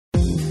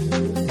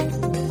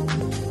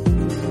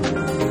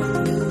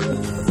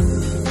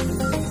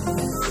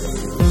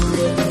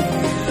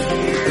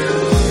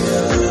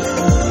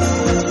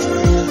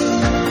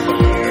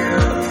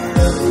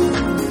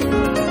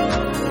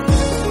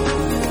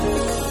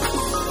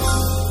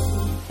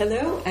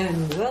Hello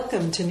and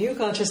welcome to New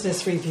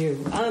Consciousness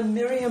Review. I'm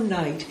Miriam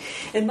Knight,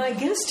 and my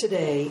guest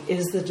today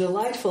is the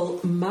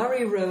delightful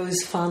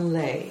Marie-Rose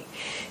Phan-Lê.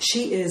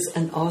 She is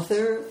an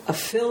author, a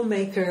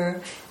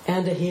filmmaker,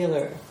 and a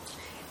healer.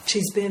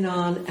 She's been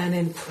on an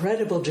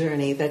incredible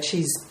journey that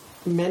she's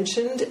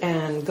mentioned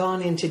and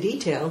gone into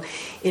detail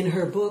in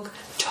her book,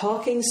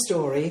 Talking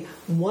Story,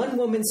 One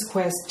Woman's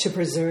Quest to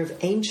Preserve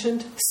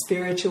Ancient,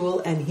 Spiritual,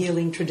 and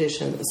Healing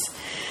Traditions.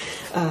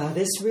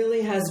 This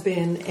really has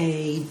been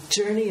a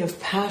journey of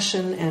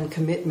passion and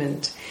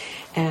commitment,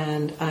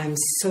 and I'm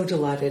so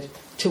delighted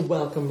to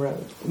welcome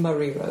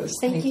Marie-Rose.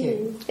 Thank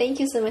you.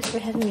 Thank you so much for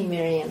having me,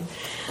 Miriam.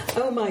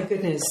 Oh my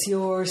goodness,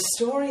 your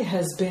story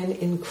has been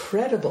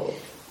incredible.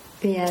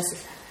 Yes.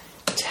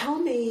 Tell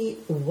me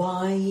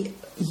why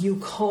you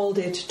called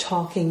it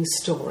Talking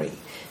Story.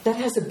 That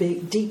has a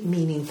big, deep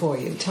meaning for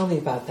you. Tell me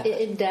about that.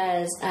 It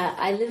does.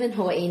 I live in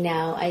Hawaii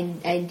now.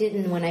 I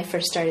didn't when I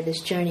first started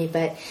this journey,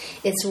 but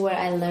it's where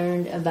I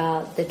learned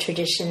about the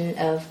tradition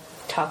of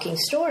talking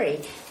story.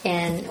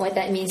 And what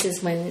that means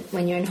is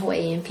when you're in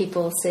Hawaii and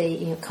people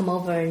say, come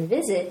over and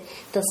visit,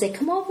 they'll say,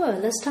 come over,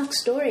 let's talk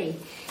story.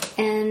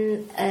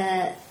 And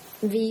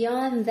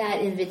beyond that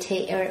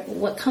invitation, or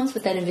what comes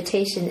with that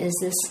invitation is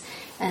this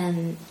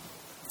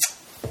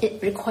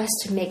it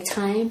requests to make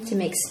time, to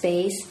make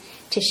space,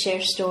 to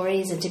share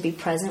stories and to be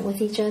present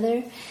with each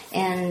other.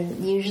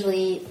 And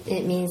usually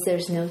it means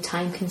there's no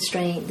time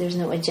constraint, there's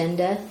no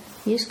agenda.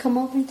 You just come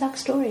over and talk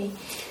story.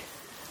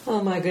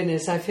 Oh my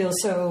goodness, I feel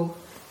so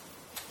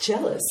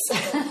jealous.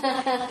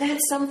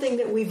 That's something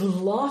that we've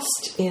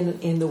lost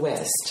in the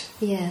West.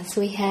 Yes,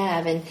 we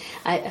have. And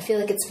I feel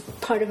like it's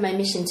part of my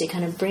mission to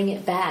kind of bring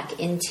it back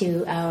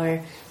into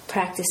our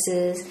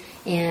practices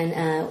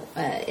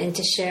and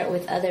to share it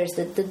with others,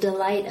 the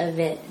delight of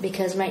it.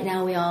 Because right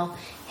now we all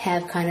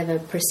have kind of a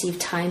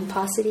perceived time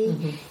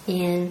paucity,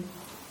 and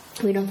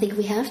we don't think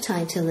we have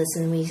time to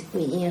listen. We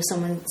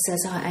someone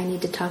says, "Oh, I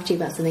need to talk to you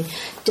about something."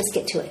 Just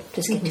get to it.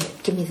 Just get to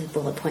it. Give me the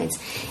bullet points,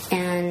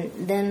 and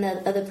then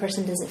the other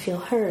person doesn't feel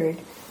heard,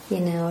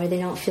 or they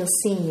don't feel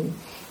seen.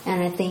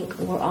 And I think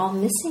we're all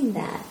missing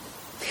that.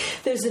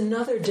 There's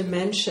another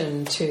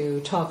dimension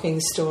to Talking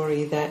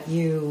Story that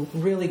you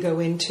really go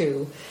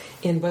into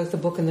in both the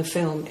book and the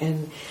film,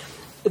 and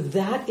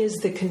that is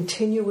the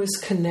continuous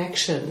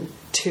connection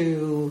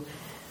to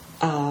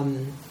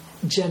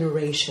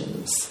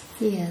generations,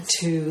 yes,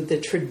 to the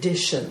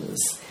traditions,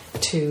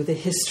 to the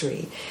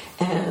history.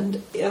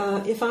 And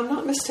if I'm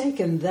not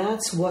mistaken,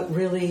 that's what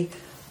really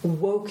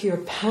woke your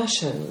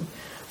passion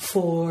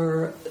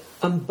for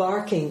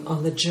embarking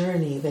on the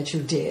journey that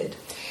you did.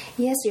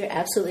 Yes, you're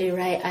absolutely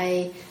right.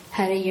 I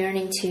had a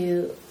yearning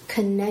to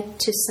connect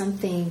to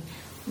something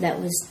that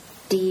was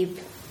deep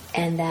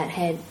and that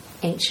had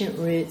ancient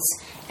roots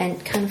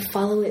and kind of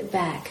follow it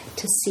back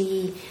to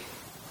see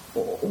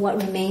what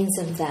remains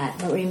of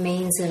that, what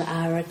remains of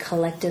our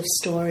collective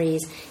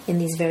stories in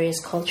these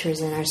various cultures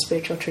and our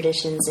spiritual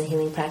traditions and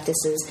healing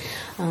practices.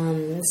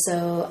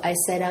 So I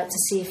set out to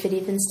see if it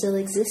even still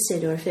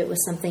existed or if it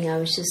was something I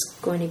was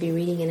just going to be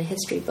reading in a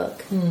history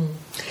book.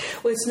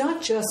 Well, it's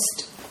not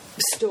just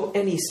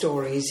any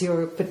stories.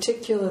 You're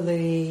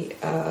particularly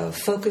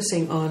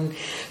focusing on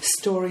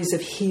stories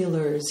of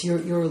healers.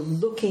 You're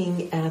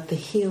looking at the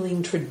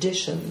healing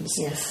traditions,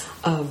 yes,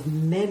 of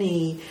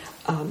many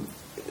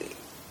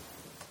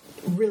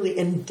really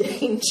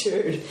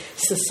endangered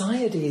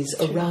societies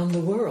around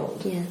the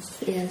world.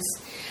 Yes.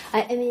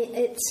 I mean,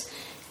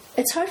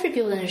 it's hard for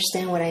people to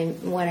understand what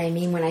I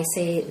mean when I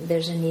say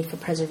there's a need for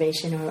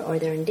preservation or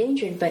they're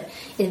endangered, but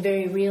in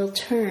very real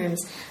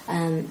terms,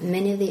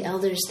 many of the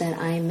elders that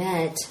I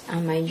met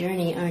on my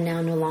journey are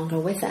now no longer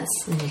with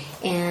us.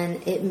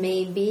 And it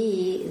may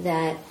be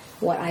that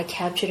what I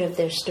captured of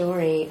their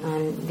story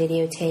on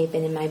videotape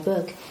and in my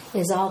book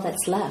is all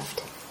that's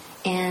left.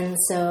 And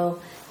so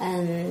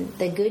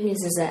the good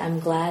news is that I'm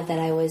glad that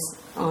I was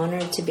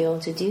honored to be able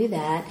to do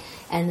that.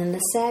 And then the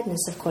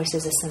sadness, of course,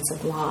 is a sense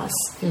of loss.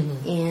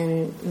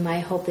 And my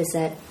hope is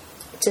that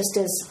just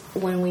as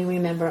when we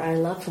remember our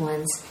loved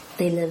ones,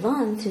 they live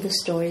on through the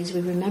stories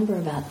we remember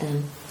about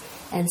them.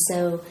 And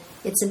so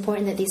it's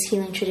important that these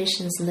healing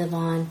traditions live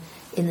on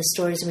in the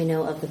stories we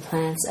know of the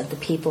plants, of the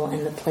people,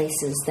 and the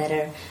places that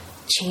are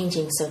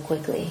changing so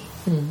quickly.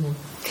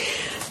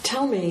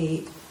 Tell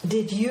me,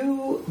 did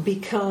you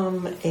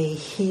become a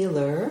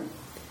healer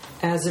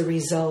as a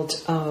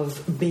result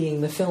of being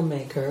the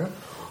filmmaker,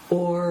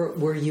 or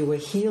were you a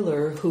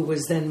healer who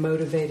was then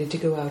motivated to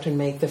go out and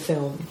make the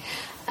film?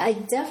 I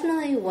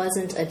definitely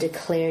wasn't a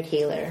declared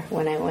healer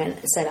when I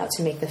set out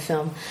to make the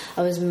film.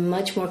 I was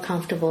much more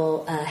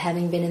comfortable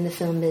having been in the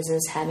film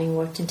business, having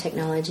worked in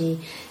technology,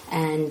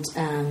 and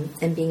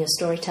being a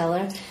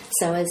storyteller.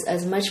 So I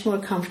was much more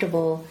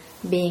comfortable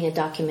being a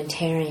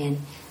documentarian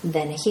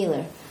than a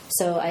healer.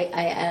 So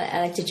I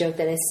like to joke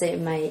that I say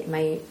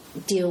my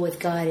deal with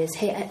God is,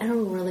 hey, I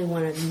don't really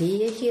want to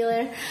be a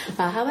healer.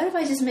 How about if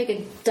I just make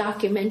a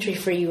documentary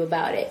for you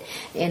about it,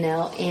 And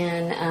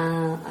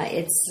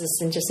it's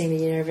just interesting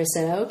the universe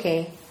said,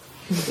 okay,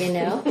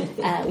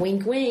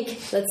 Wink, wink.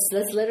 Let's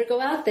let her go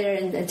out there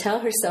and tell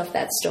herself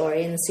that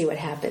story and see what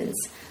happens.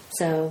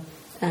 So,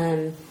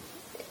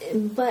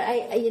 but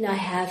I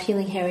have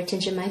healing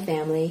heritage in my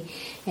family,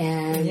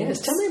 and yes,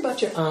 tell me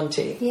about your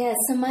auntie. Yeah,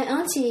 so my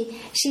auntie,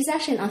 she's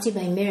actually an auntie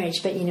by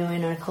marriage, but in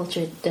our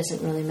culture it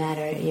doesn't really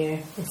matter.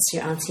 It's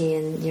your auntie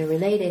and you're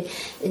related.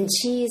 And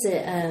she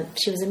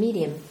was a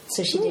medium,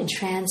 so she did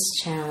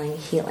trans-channeling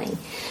healing.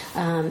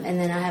 And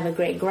then I have a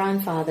great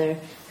grandfather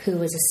who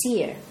was a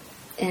seer.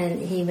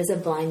 And he was a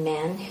blind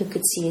man who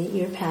could see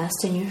your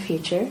past and your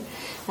future.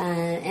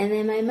 And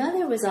then my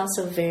mother was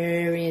also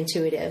very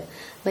intuitive,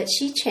 but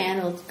she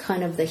channeled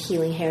kind of the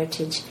healing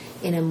heritage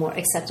in a more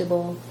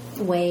acceptable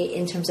way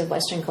in terms of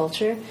Western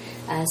culture.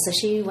 So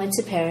she went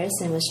to Paris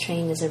and was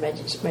trained as a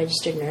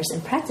registered nurse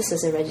and practiced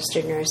as a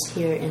registered nurse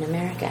here in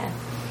America.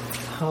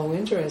 How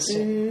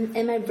interesting.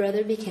 And my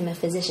brother became a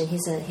physician.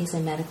 He's a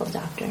medical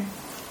doctor.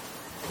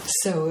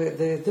 So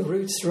the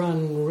roots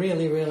run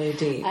really, really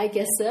deep. I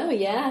guess so,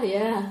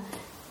 yeah.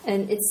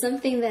 And it's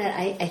something that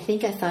I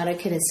think I thought I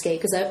could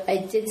escape, because I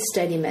did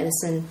study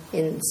medicine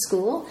in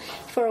school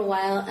for a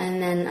while,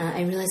 and then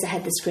I realized I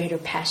had this greater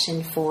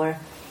passion for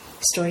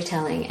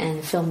storytelling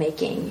and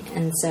filmmaking,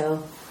 and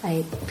so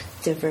I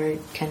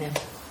kind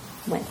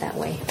of went that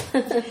way.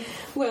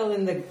 Well,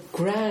 in the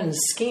grand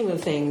scheme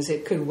of things,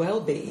 it could well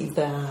be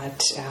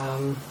that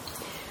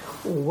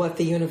what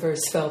the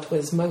universe felt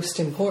was most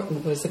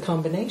important was the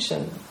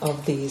combination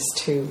of these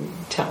two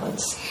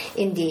talents.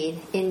 Indeed.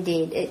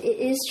 It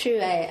is true.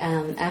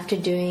 After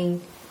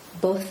doing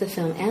both the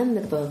film and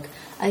the book,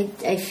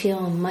 I feel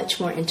much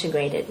more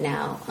integrated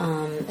now,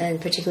 and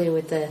particularly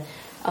with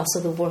also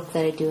the work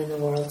that I do in the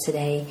world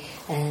today.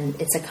 And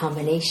it's a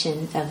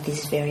combination of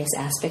these various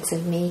aspects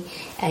of me,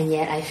 and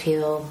yet I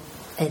feel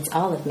it's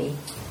all of me.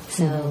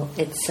 So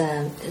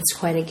it's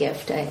quite a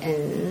gift.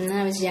 And when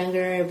I was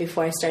younger,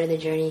 before I started the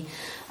journey,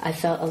 I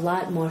felt a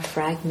lot more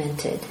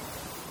fragmented.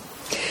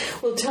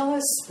 Well, tell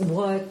us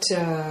what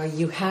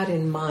you had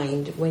in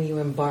mind when you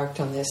embarked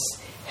on this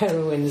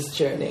heroine's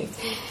journey.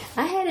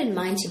 I had in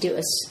mind to do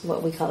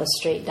what we call a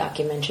straight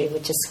documentary,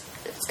 which is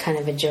kind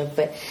of a joke,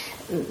 but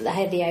I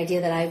had the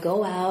idea that I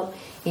go out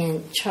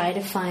and try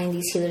to find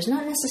these healers,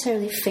 not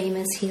necessarily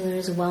famous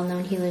healers,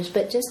 well-known healers,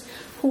 but just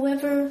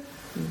whoever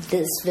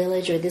this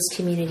village or this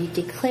community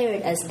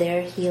declared as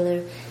their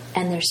healer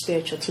and their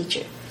spiritual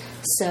teacher.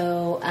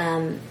 So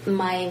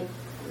my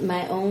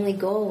only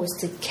goal was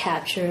to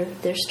capture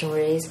their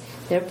stories,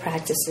 their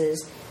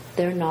practices,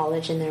 their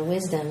knowledge, and their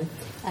wisdom.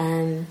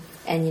 And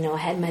I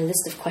had my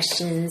list of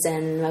questions,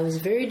 and I was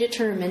very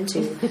determined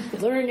to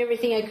learn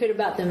everything I could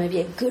about them and be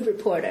a good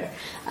reporter.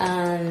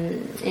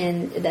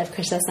 And of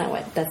course, that's not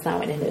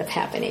what ended up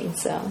happening.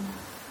 So.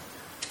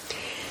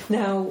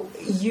 Now,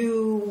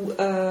 you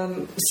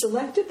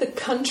selected the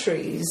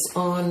countries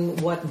on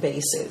what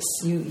basis?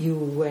 You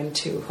went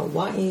to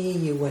Hawaii,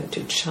 you went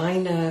to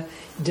China,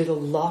 did a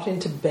lot in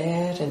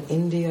Tibet and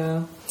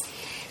India.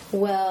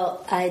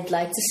 Well, I'd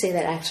like to say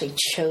that I actually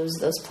chose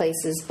those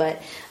places,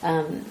 but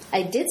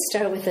I did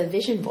start with a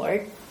vision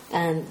board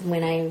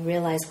when I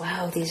realized,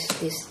 wow, these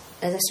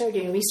as I started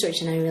doing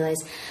research, and I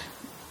realized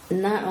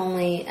not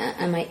only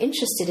am I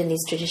interested in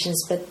these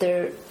traditions, but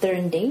they're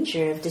in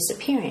danger of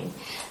disappearing.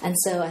 And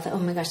so I thought, oh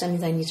my gosh, that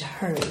means I need to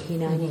hurry.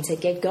 I need to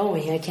get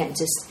going. I can't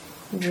just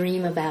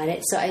dream about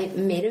it. So I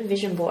made a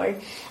vision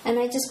board, and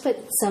I just put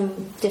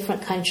some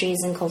different countries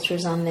and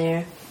cultures on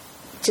there,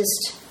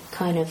 just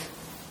kind of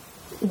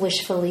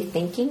wishfully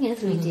thinking,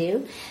 as we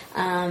do.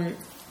 And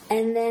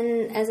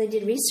then as I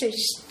did research,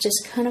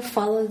 just kind of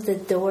followed the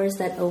doors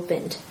that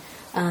opened.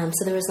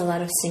 So there was a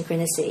lot of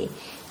synchronicity.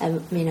 I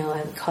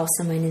would call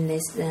someone in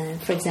this,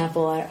 for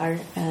example,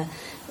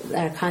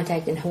 our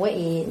contact in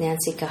Hawaii,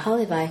 Nancy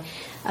Kahalivai,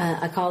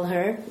 I called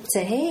her,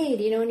 said, hey,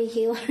 do you know any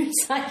healers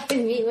I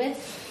can meet with?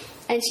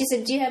 And she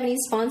said, do you have any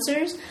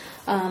sponsors?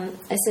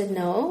 I said,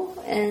 no.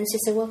 And she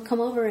said, well, come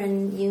over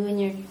and you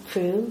and your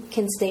crew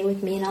can stay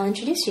with me and I'll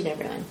introduce you to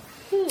everyone.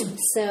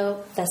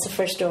 So that's the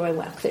first door I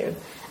walked through.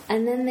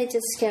 And then they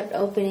just kept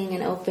opening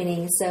and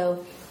opening.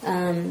 So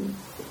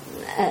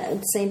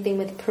same thing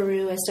with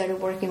Peru. I started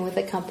working with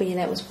a company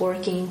that was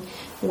working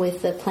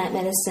with the plant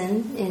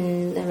medicine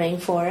in the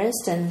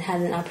rainforest and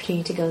had an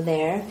opportunity to go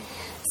there.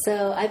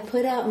 So I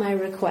put out my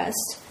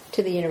request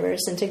to the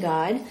universe and to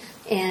God,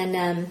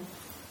 and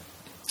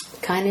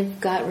kind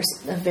of got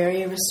a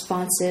very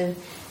responsive,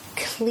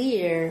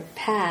 clear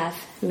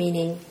path,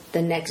 meaning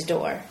the next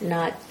door,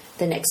 not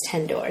the next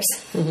 10 doors.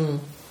 Mm-hmm.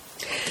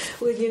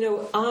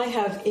 Well, I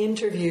have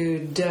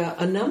interviewed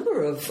a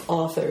number of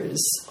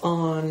authors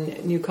on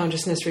New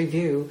Consciousness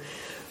Review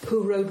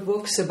who wrote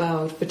books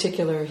about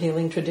particular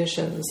healing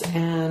traditions,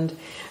 and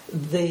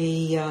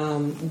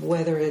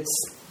whether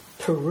it's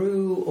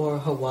Peru or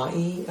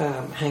Hawaii,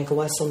 Hank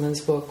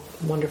Wesselman's book,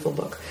 wonderful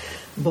book,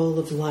 Bowl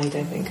of Light,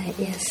 I think.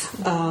 Yes.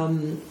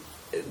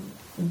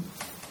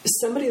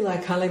 Somebody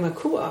like Hale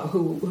Makua,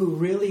 who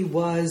really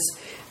was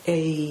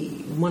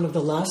one of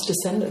the last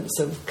descendants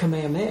of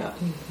Kamehameha.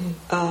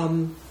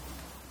 Mm-hmm.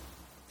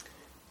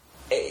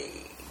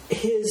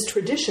 his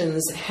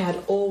traditions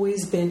had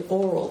always been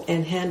oral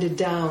and handed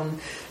down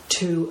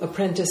to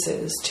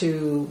apprentices,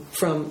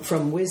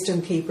 from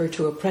wisdom keeper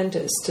to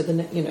apprentice to the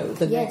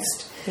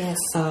next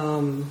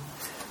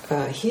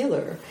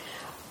healer,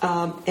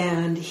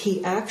 and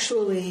he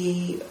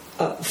actually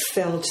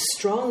felt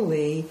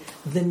strongly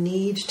the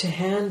need to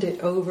hand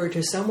it over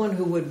to someone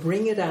who would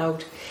bring it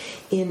out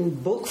in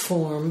book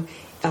form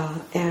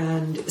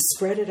and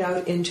spread it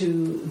out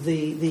into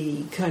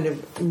the kind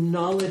of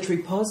knowledge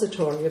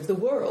repository of the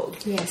world.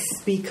 Yes.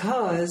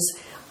 Because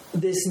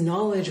this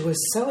knowledge was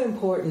so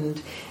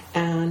important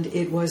and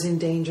it was in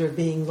danger of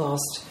being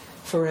lost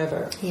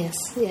forever. Yes,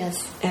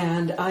 yes.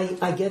 And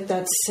I get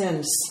that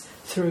sense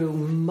through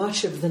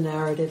much of the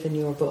narrative in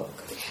your book.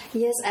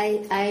 Yes,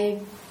 I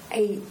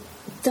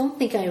don't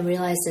think I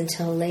realized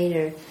until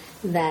later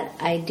that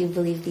I do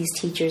believe these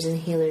teachers and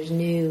healers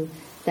knew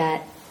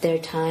that their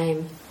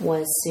time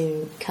was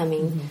soon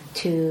coming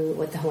to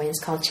what the Hawaiians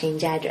call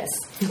change address,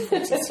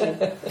 which is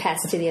to pass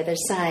to the other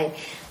side.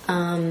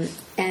 And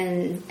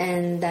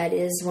that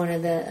is one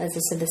of the, as I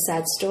said, the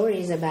sad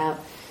stories about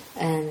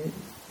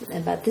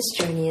this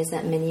journey is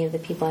that many of the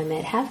people I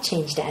met have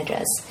changed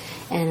address.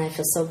 And I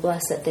feel so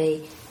blessed that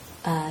they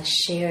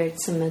shared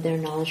some of their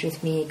knowledge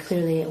with me.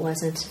 Clearly it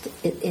wasn't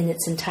in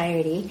its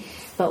entirety,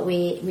 but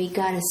we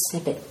got a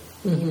snippet,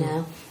 you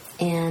know.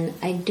 And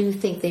I do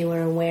think they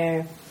were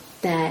aware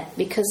that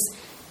because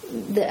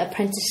the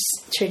apprentice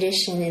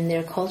tradition in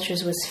their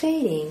cultures was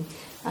fading,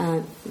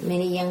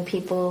 many young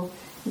people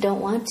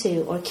don't want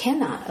to or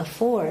cannot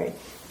afford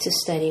to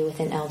study with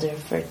an elder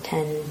for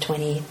 10,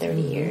 20,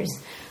 30 years.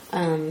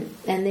 And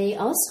they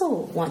also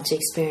want to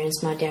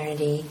experience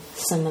modernity,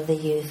 some of the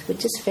youth,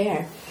 which is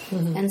fair.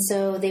 And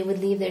so they would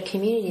leave their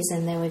communities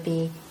and there would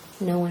be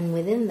no one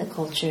within the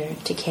culture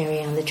to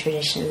carry on the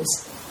traditions.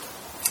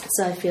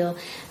 So I feel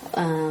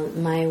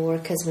my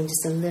work has been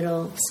just a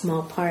little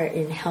small part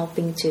in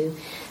helping to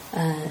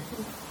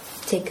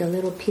take a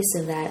little piece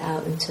of that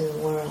out into the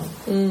world.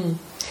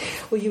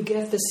 Well, you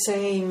get the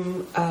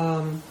same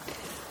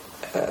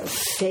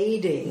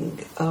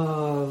fading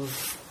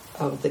of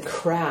the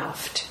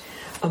craft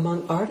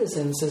among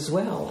artisans as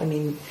well. I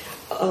mean,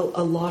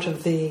 a lot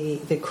of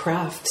the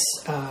crafts,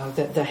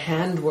 the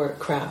handwork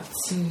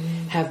crafts,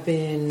 have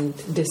been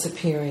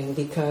disappearing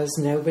because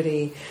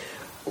nobody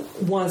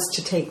wants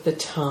to take the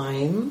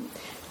time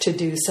to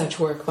do such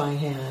work by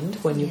hand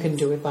when you can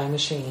do it by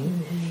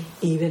machine,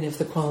 even if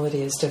the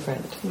quality is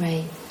different.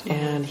 Right.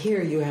 And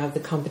here you have the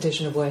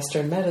competition of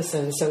Western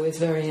medicine, so it's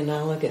very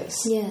analogous.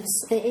 Yes.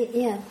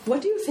 Yeah.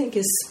 What do you think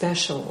is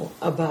special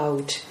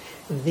about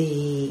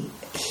the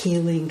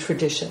healing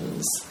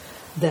traditions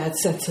that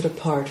sets it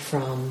apart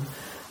from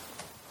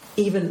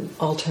even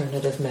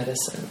alternative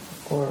medicine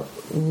or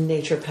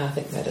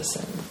naturopathic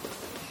medicine?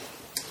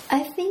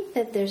 I think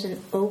that there's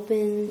an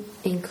open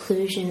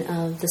inclusion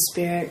of the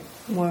spirit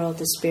world,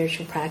 the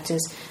spiritual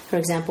practice. For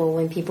example,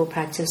 when people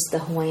practice the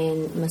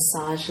Hawaiian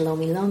massage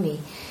lomi lomi,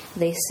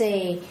 they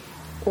say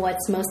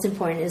what's most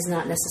important is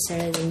not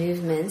necessarily the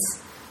movements,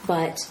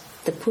 but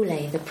the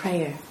pule, the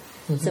prayer.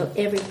 So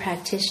every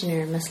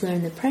practitioner must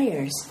learn the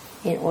prayers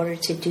in order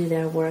to do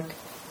their work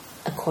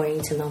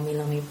according to lomi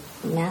lomi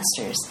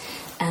masters.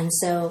 And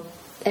so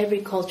every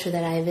culture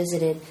that I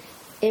visited,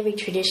 every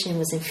tradition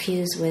was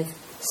infused with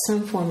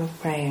some form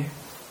of prayer.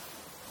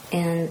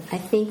 And I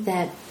think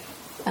that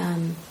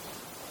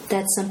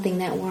that's something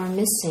that we're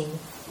missing.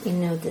 You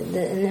know, and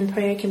then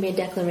prayer can be a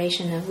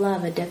declaration of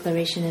love, a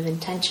declaration of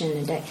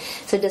intention.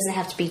 So it doesn't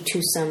have to be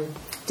to some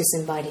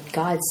disembodied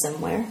God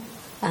somewhere,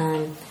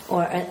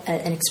 or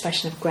an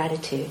expression of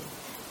gratitude.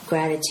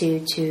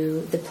 Gratitude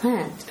to the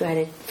plant,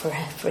 gratitude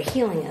for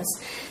healing us,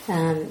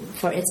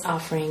 for its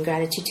offering,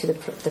 gratitude to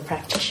the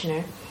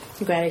practitioner,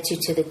 gratitude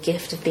to the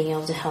gift of being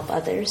able to help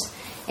others.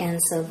 And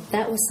so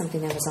that was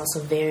something that was also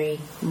very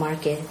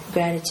marked,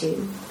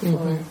 gratitude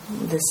for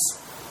this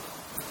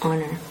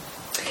honor.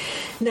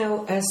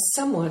 Now, as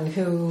someone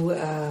who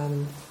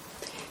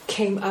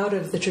came out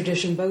of the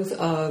tradition both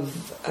of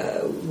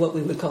what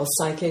we would call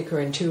psychic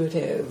or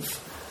intuitive,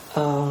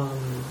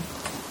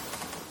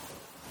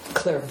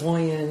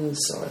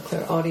 clairvoyance or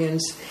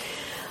clairaudience,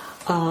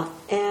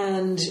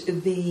 and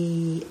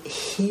the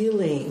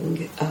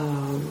healing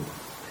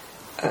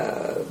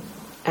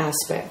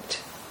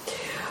aspect.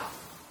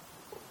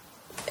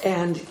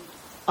 And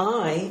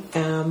I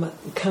am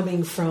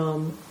coming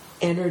from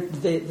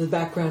the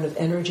background of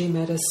energy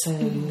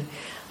medicine,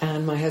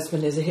 and my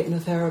husband is a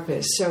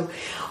hypnotherapist. So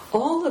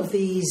all of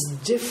these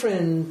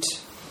different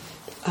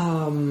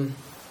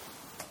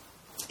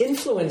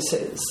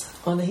influences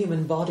on the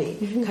human body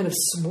kind of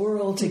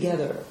swirl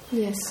together.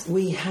 Yes.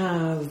 We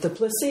have the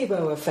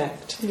placebo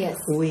effect. Yes.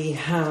 We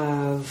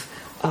have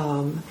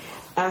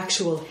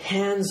actual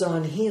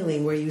hands-on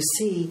healing where you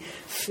see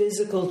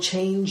physical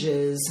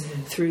changes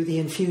through the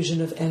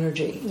infusion of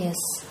energy. Yes.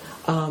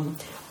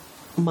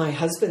 My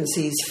husband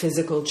sees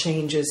physical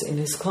changes in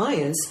his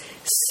clients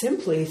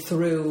simply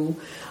through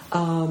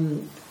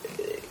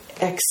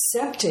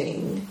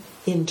accepting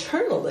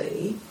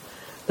internally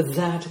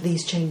that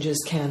these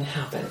changes can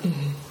happen.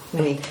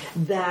 I mean,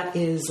 that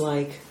is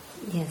like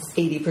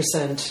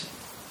 80%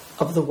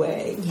 of the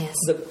way. Yes.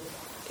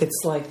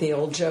 It's like the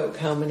old joke,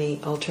 how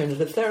many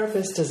alternative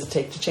therapists does it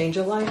take to change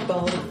a light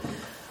bulb?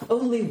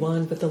 Only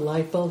one, but the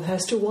light bulb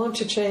has to want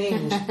to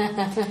change.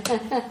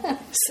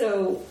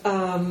 So,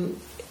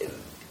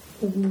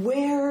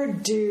 where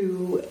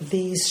do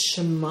these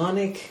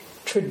shamanic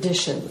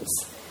traditions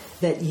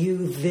that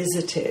you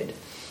visited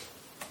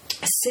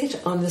sit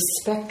on the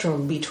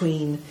spectrum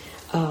between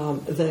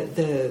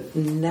the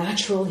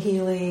natural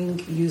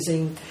healing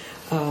using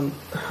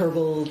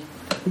herbal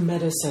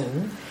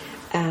medicine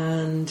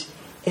and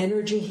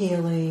energy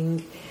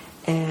healing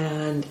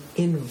and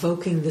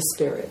invoking the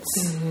spirits?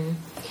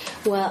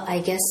 Mm-hmm. Well, I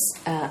guess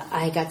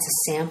I got to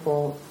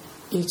sample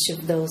each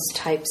of those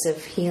types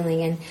of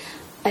healing, and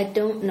I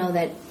don't know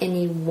that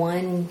any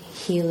one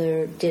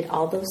healer did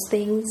all those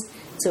things.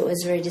 So it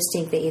was very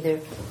distinct. They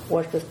either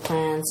worked with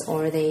plants,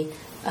 or the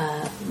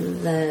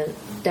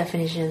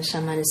definition of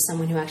shaman is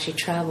someone who actually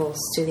travels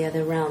to the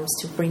other realms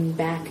to bring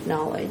back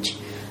knowledge.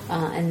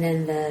 And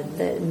then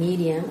the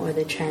medium or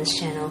the trance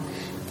channel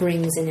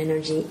brings an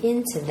energy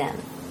into them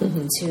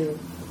to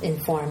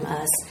inform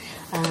us.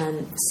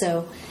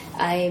 So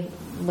I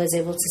was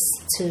able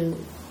to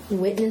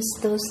witness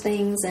those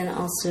things, and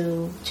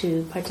also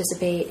to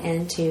participate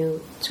and to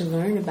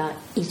learn about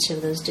each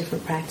of those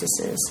different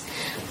practices.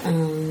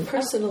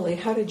 Personally,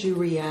 how did you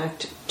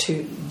react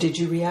did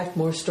you react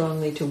more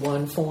strongly to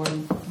one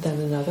form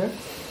than another?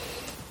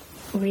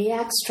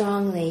 React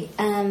strongly.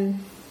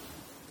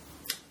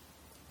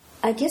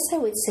 I guess I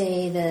would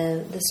say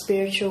the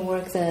spiritual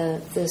work,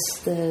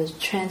 the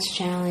trance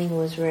channeling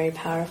was very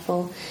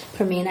powerful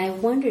for me, and I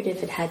wondered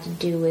if it had to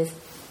do with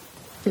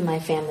my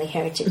family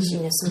heritage. Mm-hmm.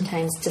 You know,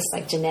 sometimes just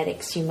like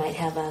genetics, you might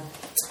have a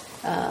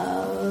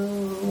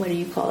what do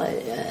you call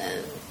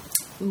it?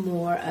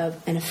 More of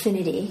an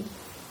affinity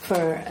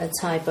for a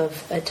type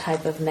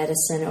of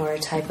medicine or a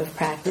type of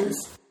practice.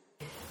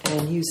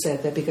 And you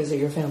said that because of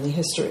your family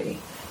history,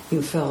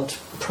 you felt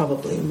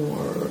probably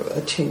more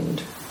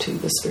attuned to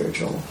the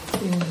spiritual.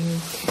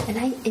 Mm-hmm.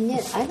 And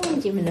yet I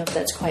don't even know if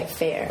that's quite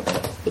fair,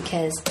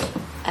 because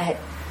I had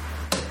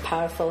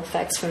powerful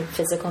effects from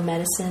physical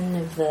medicine,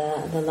 of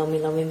the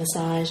Lomi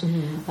massage,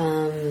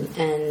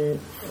 and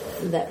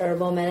the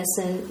herbal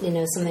medicine, you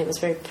know, something that was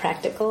very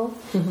practical.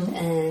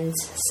 And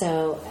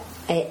so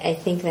I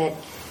think that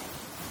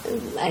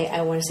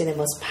I want to say the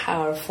most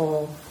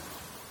powerful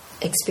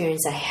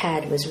experience I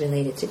had was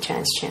related to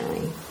trance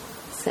channeling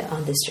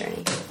on this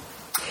journey.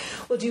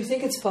 Well, do you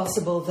think it's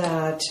possible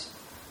that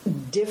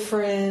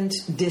different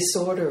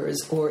disorders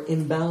or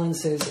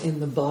imbalances in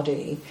the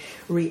body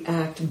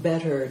react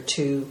better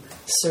to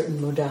certain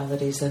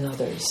modalities than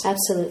others?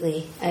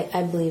 Absolutely.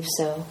 I believe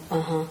so.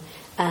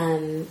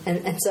 And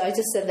so I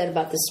just said that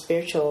about the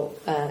spiritual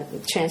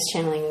trance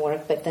channeling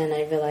work, but then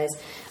I realized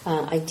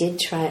I did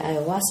try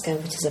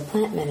ayahuasca, which is a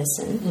plant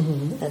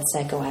medicine that's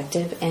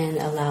psychoactive and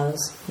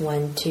allows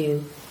one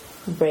to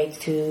break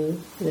through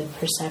the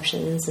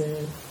perceptions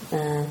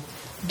and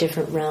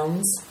different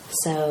realms.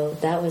 So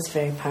that was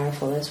very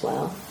powerful as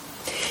well.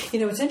 You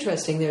know, it's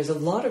interesting. There's a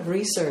lot of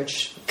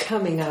research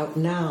coming out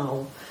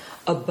now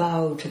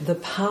about the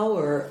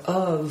power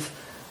of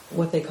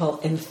what they call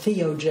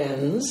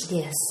entheogens,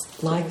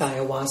 like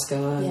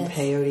ayahuasca and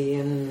peyote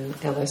and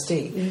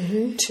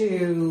LSD,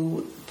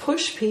 to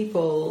push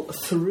people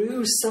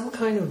through some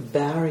kind of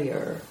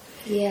barrier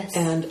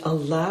and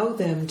allow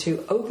them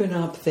to open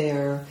up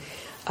their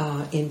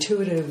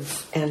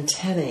intuitive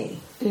antennae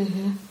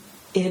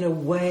in a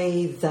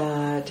way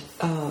that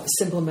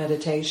simple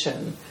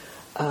meditation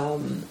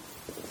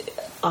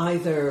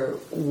either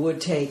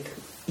would take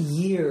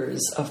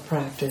years of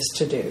practice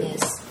to do.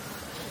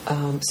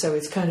 So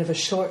it's kind of a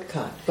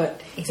shortcut,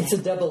 but it's a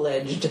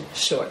double-edged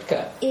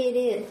shortcut. It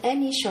is.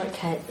 Any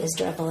shortcut is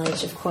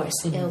double-edged, of course.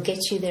 It'll get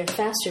you there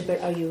faster,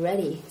 but are you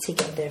ready to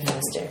get there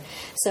faster?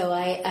 So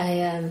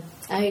I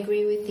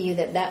agree with you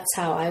that that's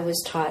how I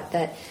was taught,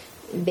 that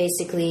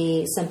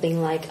basically something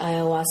like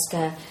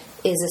ayahuasca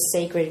is a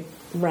sacred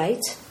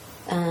rite.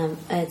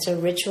 It's a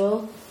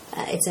ritual.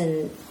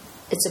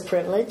 It's a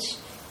privilege,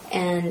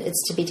 and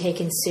it's to be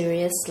taken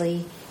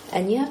seriously.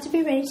 And you have to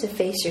be ready to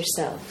face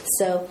yourself.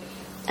 So,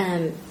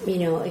 you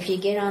know, if you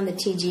get on the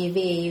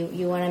TGV,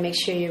 you want to make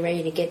sure you're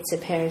ready to get to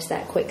Paris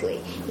that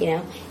quickly. You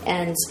know,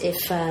 and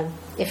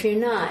if you're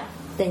not,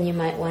 then you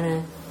might want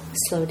to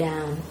slow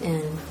down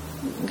and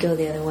go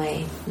the other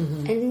way.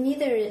 And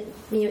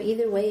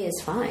either way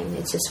is fine.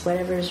 It's just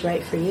whatever is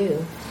right for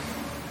you.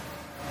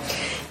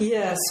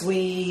 Yes,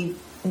 we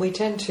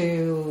tend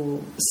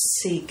to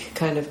seek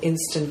kind of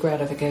instant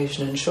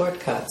gratification and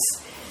shortcuts,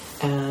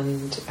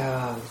 and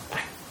I'm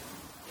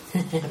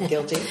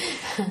guilty.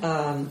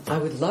 I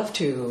would love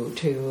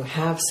to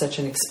have such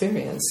an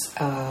experience,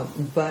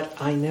 but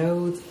I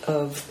know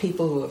of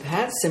people who have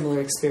had similar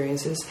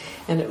experiences,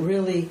 and it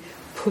really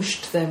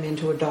pushed them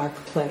into a dark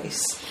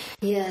place.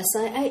 Yes,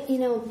 when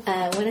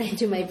I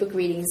do my book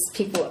readings,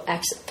 people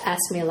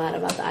ask me a lot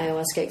about the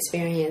ayahuasca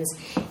experience,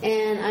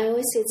 and I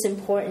always say it's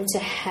important to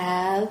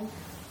have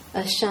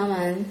a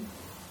shaman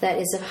that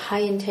is of high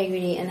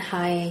integrity and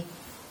high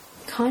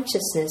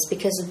consciousness,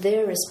 because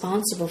they're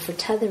responsible for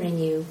tethering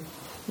you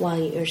while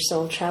your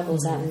soul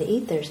travels out in the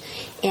ethers.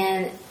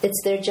 And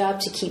it's their job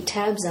to keep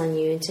tabs on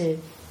you and to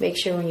make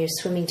sure when you're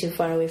swimming too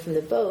far away from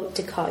the boat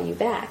to call you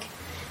back.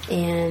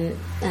 And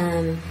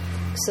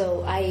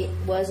so I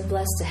was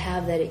blessed to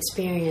have that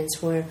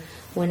experience where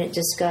when it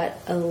just got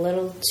a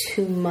little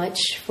too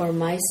much for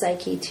my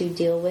psyche to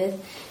deal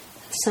with,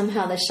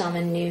 somehow the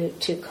shaman knew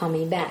to call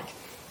me back.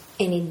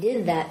 And he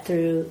did that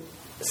through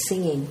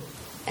singing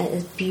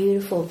a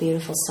beautiful,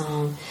 beautiful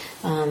song.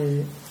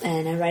 And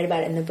I write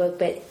about it in the book,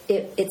 but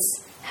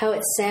it's how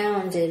it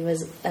sounded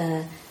was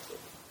the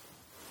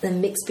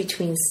mix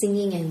between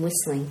singing and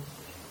whistling.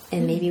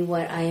 And maybe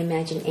what I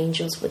imagine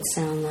angels would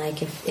sound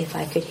like if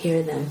I could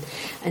hear them.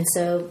 And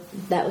so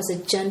that was a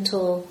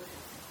gentle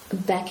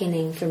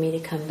beckoning for me to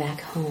come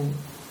back home.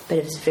 But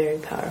it was very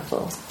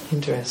powerful.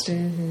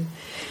 Interesting. Mm-hmm.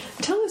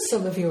 Tell us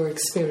some of your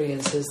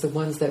experiences, the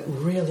ones that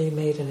really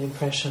made an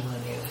impression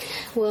on you.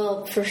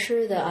 Well, for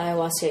sure the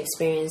ayahuasca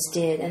experience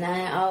did. And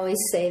I always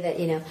say that,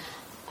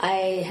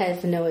 I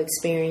have no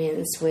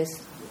experience with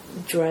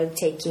drug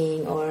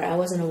taking, or I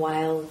wasn't a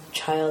wild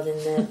child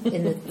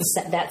in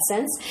that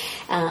sense.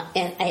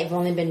 And I've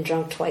only been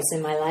drunk twice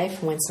in my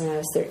life, once when I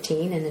was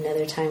 13 and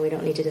another time we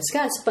don't need to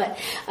discuss. But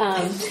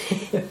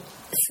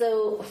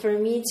so for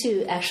me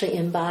to actually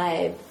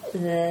imbibe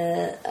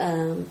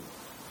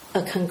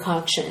a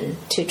concoction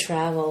to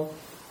travel,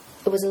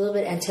 it was a little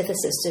bit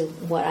antithesis to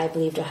what I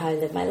believed or how I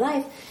lived my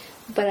life,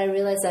 but I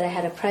realized that I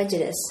had a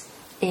prejudice.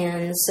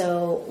 And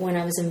so when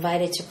I was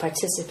invited to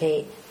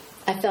participate,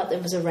 I felt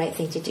it was the right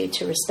thing to do,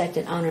 to respect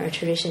and honor a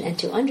tradition and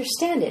to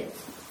understand it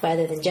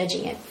rather than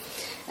judging it.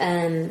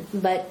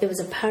 But it was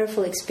a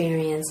powerful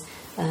experience.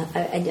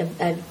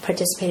 I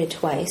participated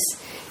twice,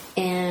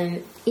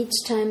 and each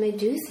time I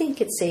do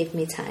think it saved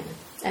me time.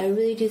 I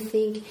really do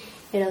think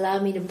it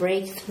allowed me to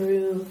break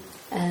through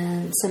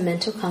some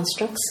mental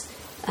constructs,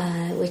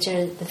 which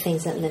are the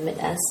things that limit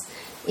us,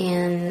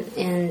 and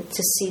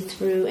to see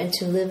through and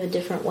to live a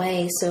different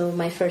way. So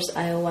my first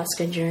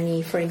ayahuasca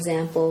journey, for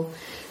example,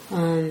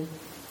 one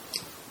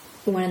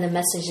of the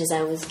messages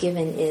I was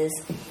given is,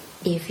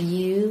 if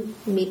you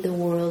meet the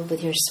world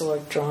with your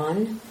sword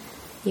drawn,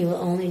 you will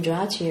only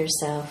draw to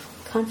yourself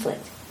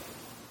conflict.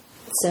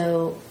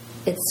 So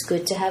it's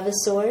good to have a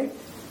sword,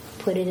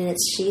 put it in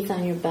its sheath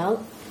on your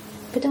belt,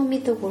 but don't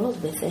meet the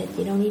world with it.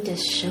 You don't need to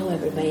show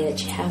everybody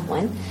that you have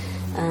one,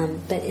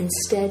 but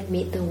instead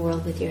meet the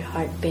world with your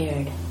heart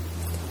bared.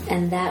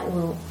 And that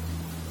will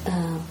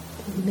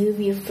move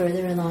you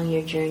further along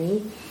your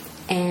journey,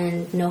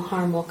 and no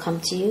harm will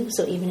come to you.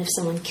 So even if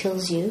someone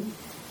kills you,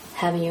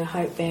 having your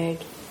heart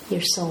bared,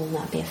 your soul will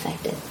not be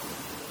affected.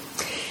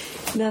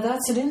 Now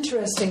that's an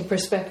interesting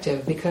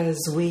perspective, because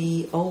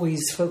we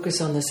always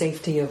focus on the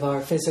safety of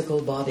our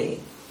physical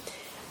body.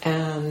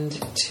 And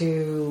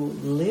to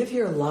live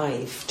your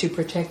life to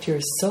protect your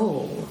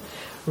soul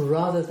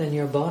rather than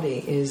your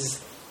body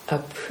is a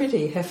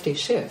pretty hefty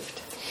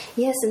shift.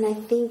 Yes, and I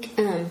think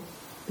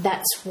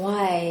that's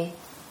why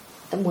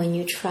when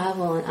you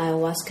travel on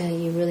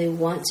ayahuasca, you really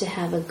want to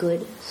have a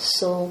good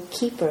soul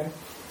keeper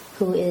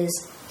who is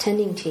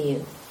tending to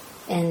you.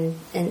 And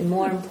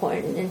more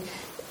important, and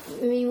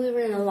I mean, we were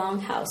in a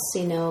longhouse,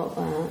 in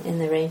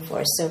the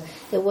rainforest, so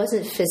it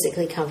wasn't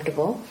physically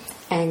comfortable.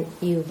 And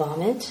you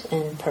vomit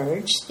and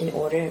purge in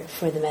order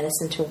for the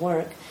medicine to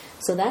work.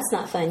 So that's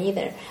not fun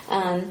either.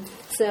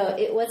 So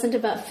it wasn't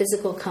about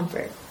physical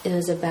comfort. It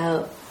was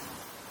about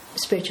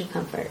spiritual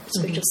comfort,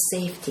 spiritual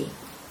safety.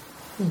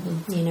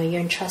 Mm-hmm.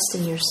 You're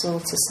entrusting your soul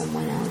to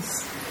someone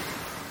else.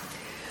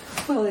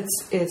 Well,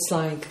 it's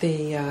like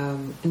the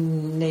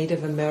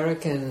Native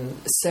American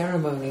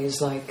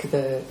ceremonies, like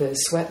the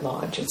sweat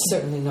lodge. It's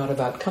certainly not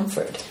about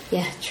comfort.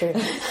 Yeah, true.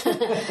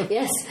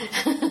 Yes.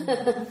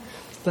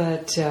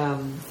 But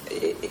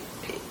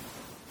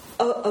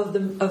of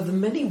the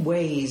many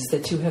ways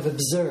that you have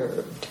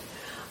observed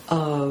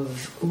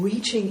of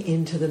reaching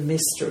into the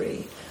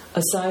mystery,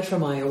 aside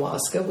from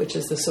ayahuasca, which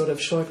is the sort of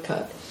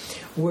shortcut,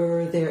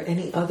 were there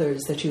any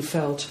others that you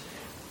felt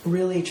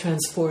really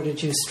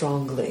transported you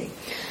strongly?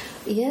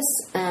 Yes,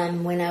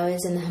 when I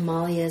was in the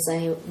Himalayas,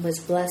 I was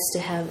blessed to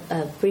have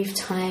a brief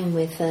time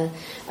with a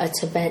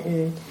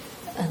Tibetan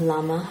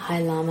Lama,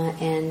 High Lama,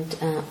 and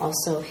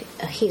also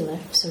a healer,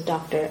 so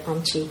Dr.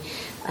 Amchi.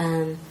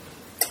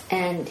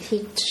 And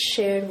he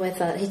shared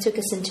he took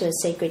us into a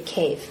sacred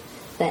cave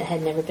that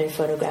had never been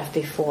photographed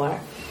before,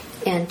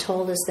 and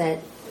told us that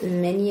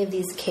many of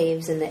these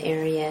caves in the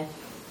area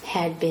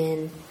had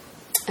been,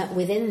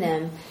 within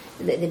them,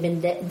 they've been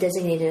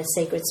designated as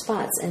sacred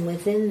spots, and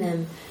within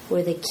them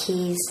were the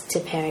keys to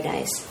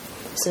paradise.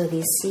 So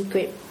these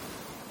secret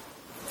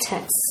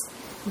texts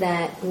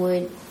that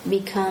would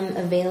become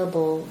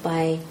available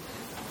by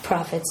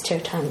prophets,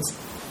 Tirtans.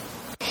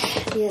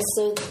 Yes,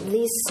 so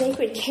these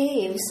sacred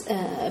caves,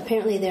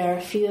 apparently there are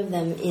a few of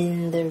them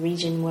in the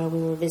region where we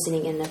were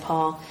visiting in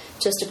Nepal,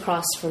 just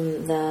across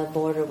from the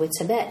border with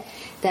Tibet,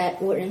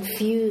 that were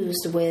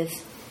infused with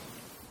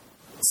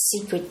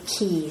secret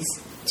keys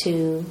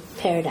to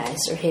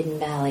paradise or hidden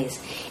valleys.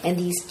 And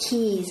these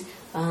keys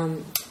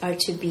are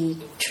to be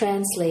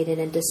translated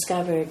and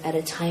discovered at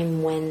a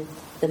time when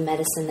the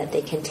medicine that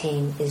they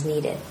contain is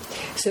needed.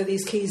 So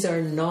these keys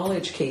are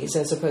knowledge keys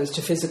as opposed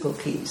to physical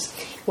keys.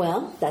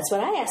 Well, that's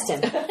what I asked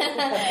him.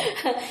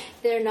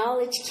 They're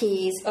knowledge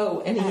keys.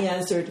 Oh, and he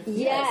answered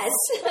yes.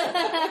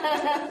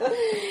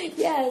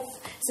 Yes.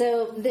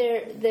 So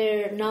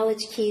they're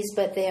knowledge keys,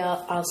 but they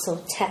are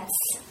also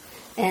texts,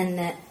 and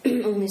that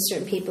only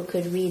certain people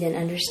could read and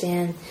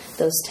understand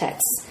those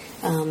texts.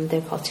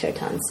 They're called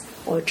teratons,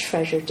 or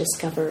treasure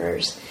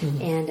discoverers.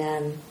 Mm-hmm.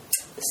 And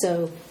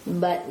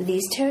but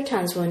these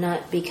teratons will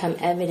not become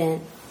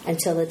evident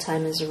until the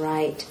time is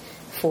right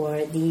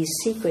for these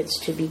secrets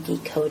to be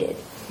decoded.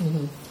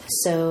 Mm-hmm.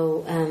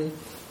 So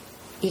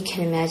you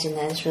can imagine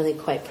that it's really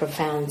quite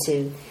profound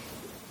to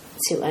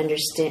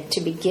understand,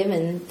 to be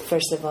given,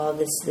 first of all,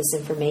 this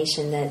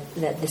information that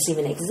this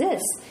even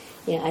exists.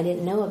 You know, I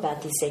didn't know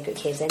about these sacred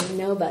caves. I didn't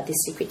know about these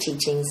secret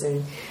teachings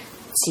and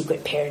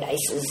secret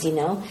paradises, you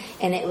know.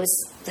 And it was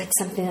like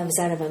something that was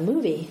out of a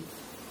movie.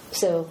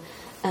 So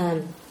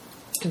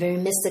very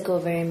mystical,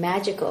 very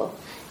magical.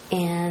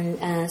 And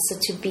so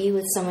to be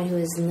with someone who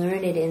is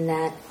learned in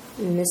that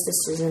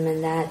mysticism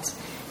and that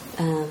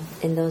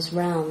in those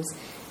realms,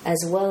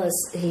 as well as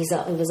he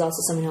was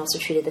also someone who also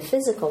treated the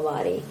physical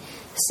body.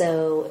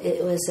 So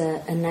it was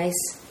a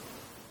nice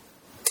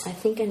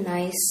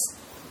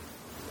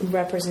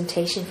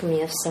representation for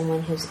me of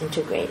someone who's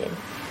integrated,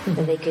 mm-hmm.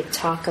 that they could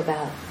talk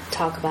about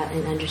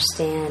and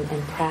understand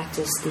and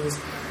practice these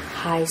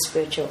high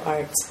spiritual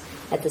arts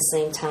at the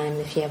same time.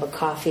 If you have a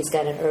cough, he's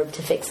got an herb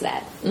to fix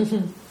that.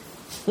 Mm-hmm.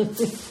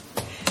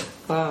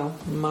 Wow,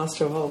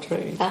 master of all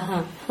trades.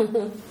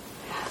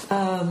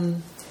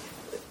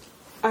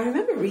 I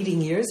remember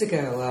reading years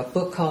ago a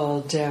book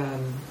called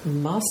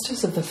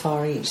Masters of the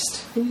Far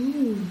East.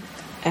 Mm-hmm.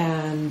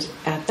 And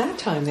at that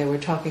time they were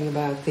talking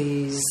about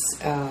these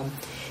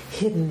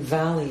hidden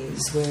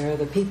valleys where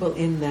the people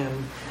in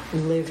them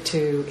lived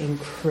to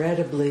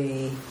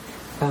incredibly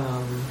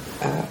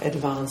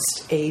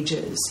advanced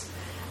ages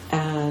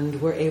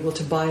and were able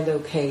to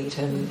bilocate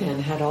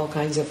and had all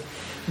kinds of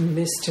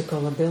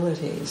mystical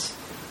abilities.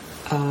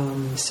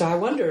 So I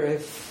wonder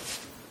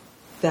if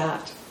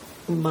that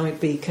might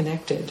be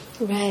connected.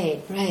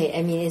 Right.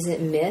 I mean, is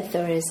it myth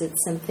or is it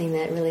something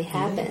that really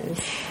happens?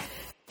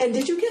 And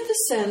did you get the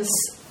sense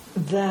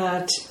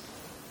that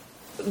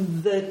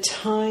the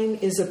time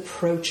is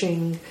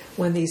approaching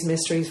when these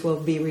mysteries will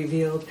be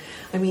revealed?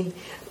 I mean,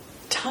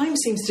 time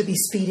seems to be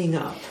speeding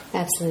up.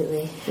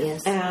 Absolutely,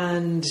 yes.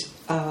 And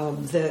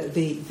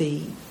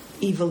the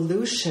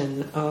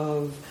evolution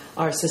of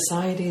our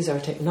societies, our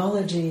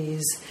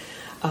technologies,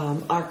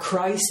 our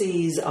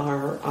crises,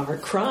 our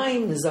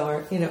crimes,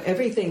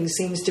 everything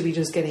seems to be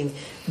just getting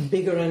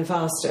bigger and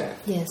faster.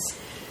 Yes.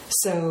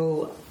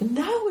 So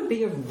now would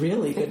be a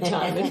really good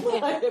time, in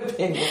my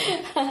opinion.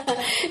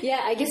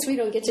 Yeah, I guess we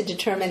don't get to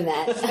determine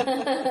that.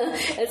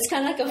 It's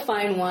kind of like a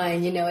fine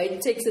wine,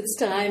 it takes its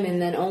time, and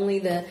then only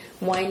the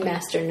wine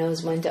master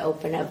knows when to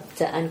open up,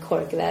 to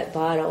uncork that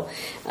bottle.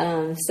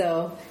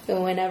 So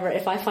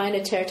if I find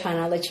a teraton,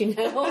 I'll let you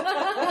know.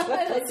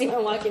 Let's see,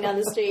 I'm walking down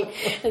the street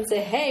and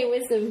say, hey,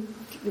 wisdom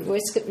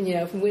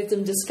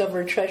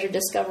discoverer, treasure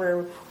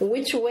discoverer,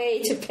 which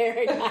way to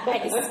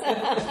paradise?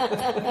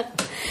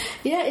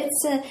 Yeah,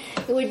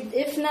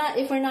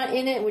 if we're not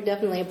in it, we're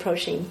definitely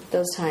approaching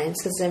those times,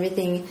 because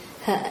everything.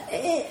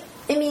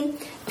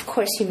 Of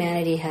course,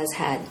 humanity has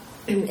had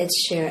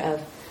its share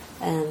of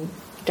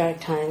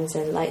dark times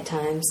and light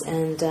times,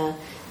 and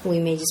we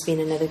may just be in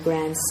another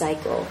grand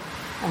cycle.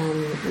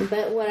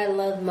 But what I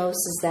love most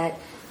is that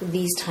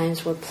these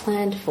times were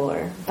planned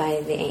for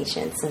by the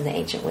ancients and the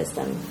ancient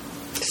wisdom.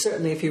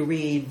 Certainly, if you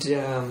read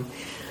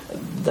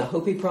the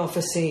Hopi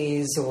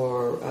prophecies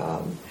or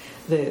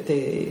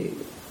the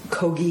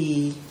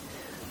Kogi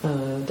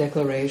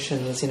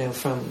declarations,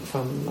 from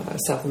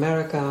South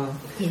America.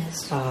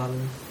 Yes.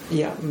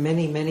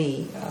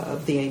 Many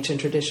of the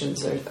ancient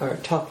traditions are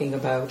talking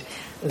about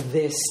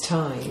this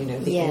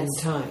time, the end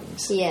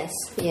times. Yes.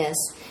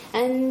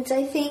 And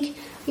I think,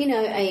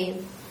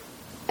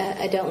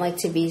 I don't like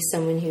to be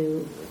someone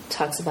who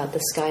talks about the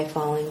sky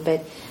falling,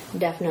 but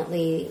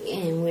definitely,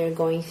 and we're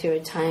going through a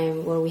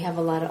time where we have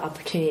a lot of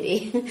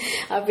opportunity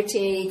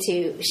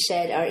to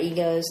shed our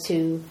egos,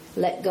 to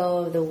let go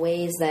of the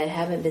ways that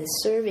haven't been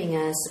serving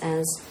us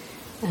as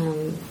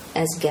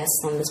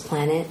guests on this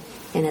planet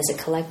and as a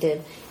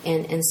collective,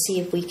 and see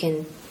if we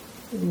can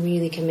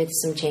really commit to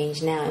some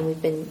change now. And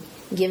we've been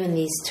given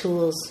these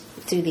tools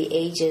through the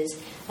ages.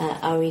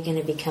 Are we going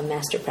to become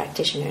master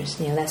practitioners?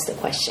 That's the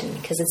question,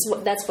 because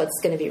that's what's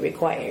going to be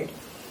required.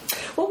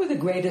 What were the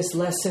greatest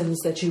lessons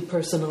that you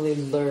personally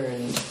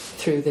learned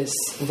through this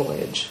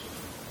voyage?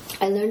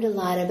 I learned a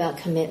lot about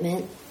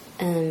commitment.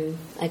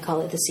 I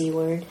call it the C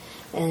word.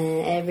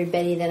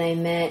 Everybody that I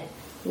met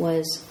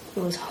was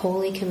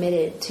wholly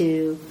committed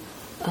to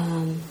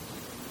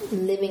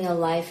living a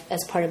life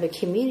as part of a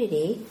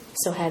community,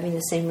 so having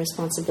the same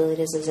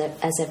responsibilities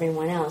as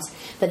everyone else,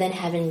 but then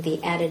having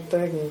the added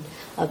burden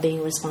of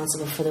being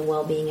responsible for the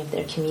well-being of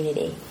their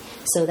community.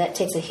 So that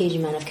takes a huge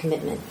amount of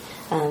commitment.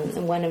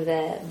 One of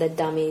the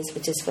dummies,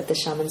 which is what the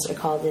shamans are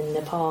called in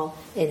Nepal,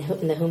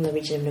 in the Humla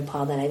region of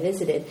Nepal that I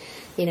visited,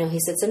 he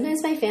said,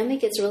 sometimes my family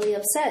gets really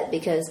upset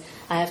because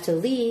I have to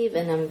leave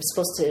and I'm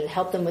supposed to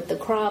help them with the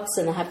crops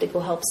and I'll have to go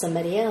help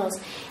somebody else.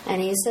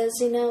 And he says,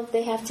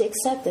 they have to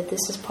accept that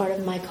this is part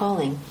of my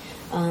calling.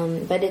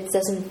 But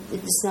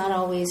it's not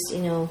always,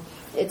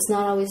 it's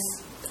not always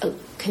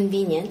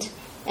convenient.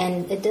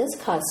 And it does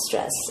cause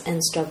stress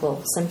and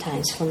struggle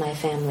sometimes for my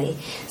family.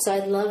 So I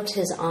loved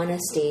his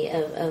honesty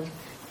of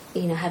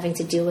having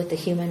to deal with the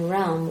human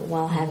realm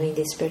while having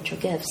these spiritual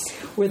gifts.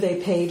 Were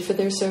they paid for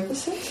their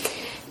services?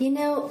 There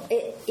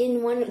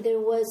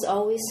was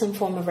always some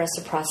form of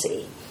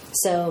reciprocity.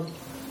 So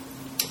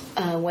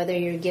whether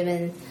you're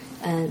given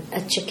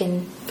a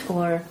chicken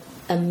or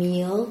a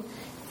meal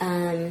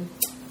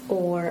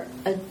or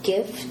a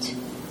gift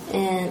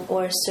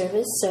or a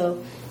service,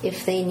 so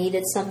if they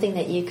needed something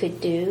that you could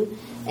do.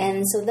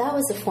 And so that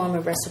was a form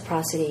of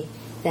reciprocity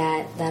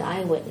that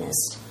I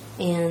witnessed.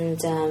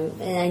 And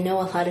I know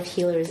a lot of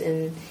healers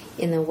in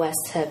the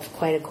West have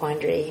quite a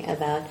quandary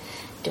about,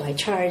 do I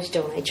charge,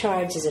 don't I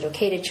charge, is it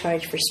okay to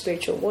charge for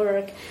spiritual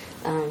work,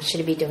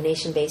 should it be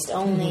donation-based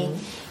only?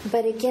 Mm-hmm.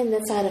 But again,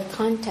 that's out of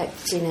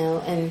context,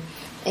 and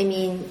I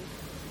mean,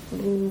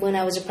 when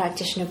I was a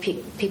practitioner,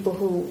 people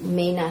who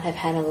may not have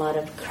had a lot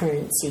of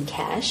currency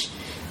cash,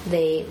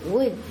 they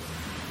would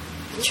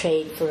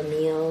trade for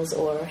meals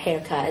or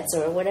haircuts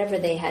or whatever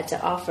they had to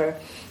offer.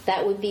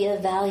 That would be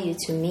of value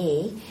to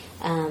me,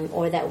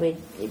 or that would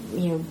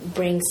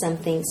bring some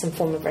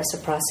form of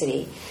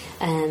reciprocity.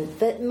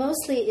 But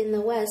mostly in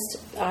the West,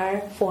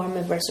 our form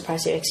of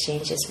reciprocity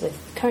exchange is with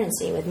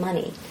currency, with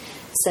money.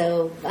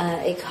 So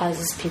it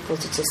causes people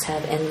to just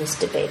have endless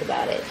debate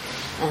about it.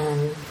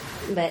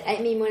 But I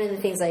mean, one of the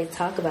things I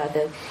talk about,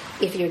 though,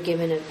 if you're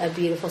given a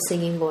beautiful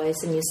singing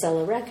voice and you sell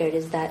a record,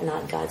 is that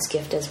not God's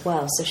gift as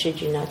well? So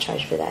should you not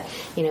charge for that?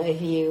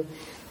 If you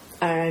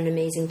are an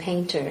amazing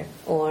painter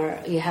or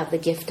you have the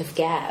gift of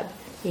gab,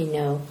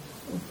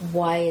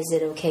 why is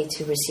it okay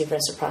to receive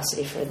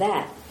reciprocity for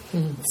that?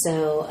 Mm-hmm.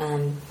 So,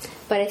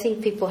 but I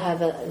think people have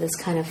this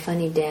kind of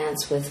funny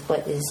dance with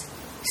what is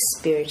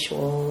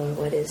spiritual or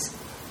what is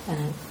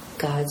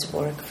God's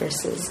work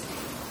versus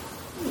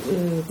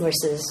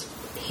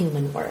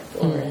human work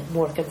or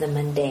work of the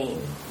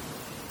mundane.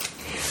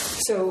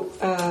 So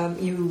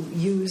you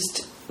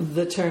used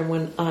the term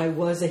when I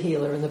was a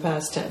healer in the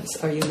past tense.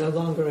 Are you no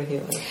longer a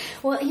healer?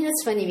 Well,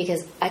 it's funny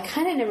because I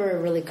kind of never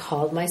really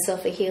called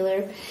myself a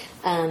healer.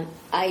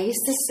 I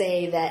used to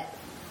say that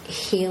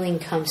healing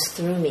comes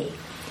through me.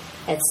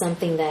 It's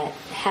something that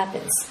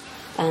happens.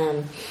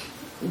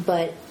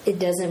 But it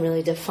doesn't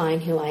really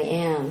define who I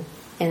am.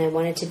 And I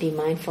wanted to be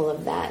mindful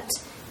of that.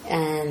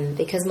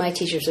 Because my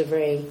teachers were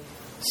very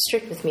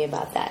strict with me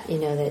about that,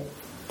 that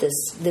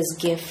this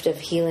gift of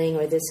healing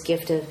or this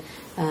gift of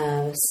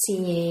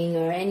seeing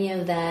or any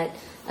of that,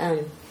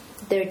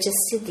 they're just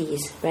siddhis,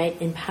 right?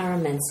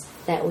 Empowerments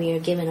that we are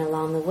given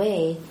along the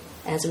way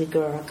as we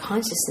grow our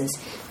consciousness.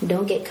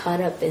 Don't get caught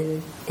up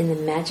in the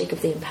magic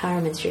of the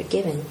empowerments you're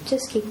given.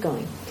 Just keep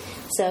going.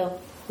 So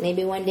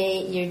maybe one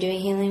day you're doing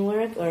healing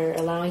work or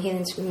allowing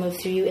healing to move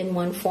through you in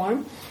one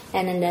form,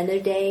 and another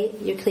day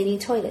you're cleaning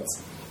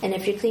toilets. And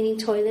if you're cleaning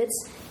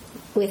toilets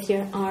with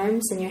your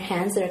arms and your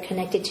hands that are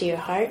connected to your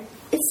heart,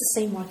 it's the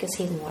same work as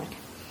healing work.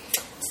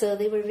 So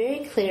they were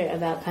very clear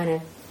about kind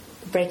of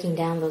breaking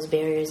down those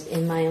barriers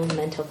in my own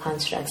mental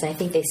constructs. I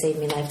think they saved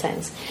me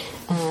lifetimes.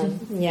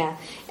 Yeah.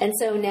 And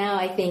so now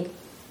I think,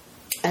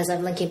 as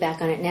I'm looking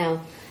back on it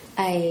now,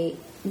 I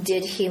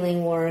did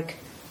healing work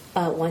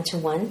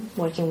one-to-one,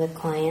 working with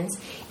clients.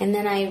 And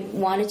then I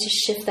wanted to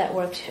shift that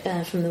work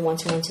from the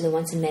one-to-one to the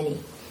one-to-many.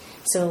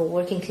 So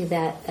working through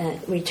that,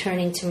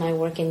 returning to my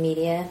work in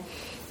media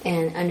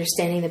and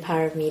understanding the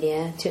power of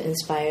media to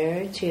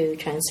inspire, to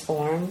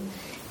transform,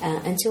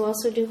 and to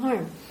also do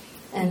harm.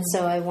 And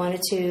so I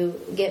wanted to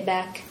get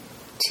back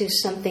to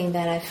something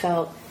that I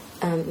felt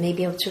may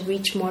be able to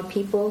reach more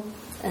people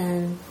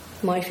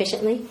more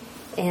efficiently.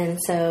 And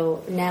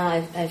so now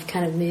I've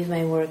kind of moved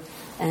my work,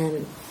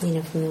 from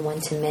the one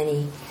to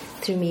many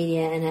through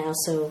media, and I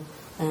also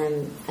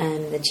am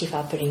the chief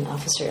operating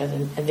officer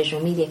of a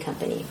visual media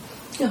company.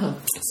 Uh-huh.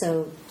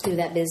 So through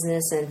that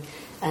business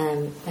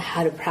and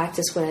how to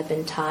practice what I've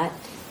been taught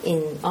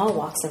in all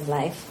walks of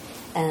life.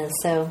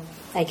 So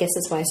I guess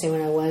that's why I say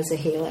when I was a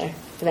healer.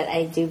 But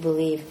I do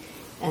believe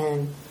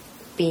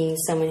being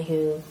someone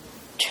who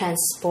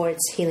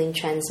transports healing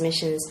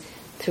transmissions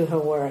through her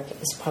work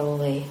is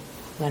probably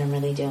what I'm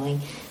really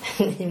doing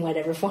in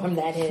whatever form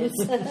that is.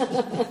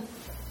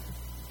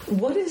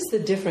 What is the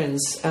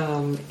difference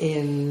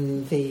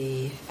in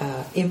the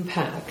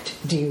impact,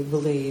 do you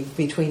believe,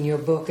 between your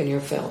book and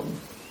your film?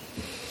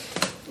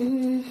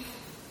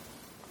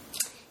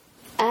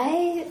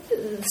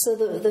 So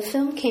the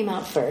film came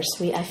out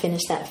first. I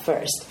finished that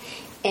first.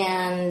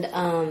 And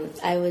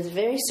I was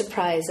very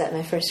surprised at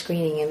my first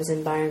screening. It was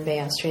in Byron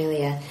Bay,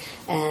 Australia,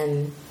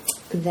 and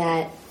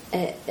that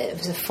it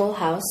was a full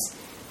house.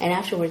 And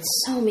afterwards,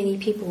 so many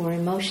people were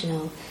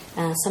emotional.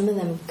 Some of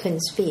them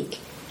couldn't speak,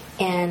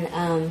 and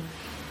I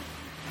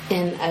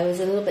was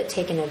a little bit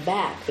taken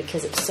aback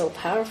because it's so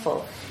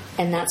powerful.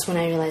 And that's when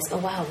I realized, oh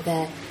wow,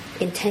 the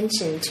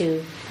intention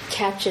to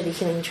capture the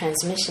healing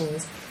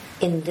transmissions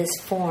in this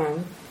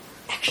form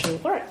actually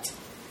worked.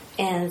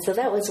 And so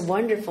that was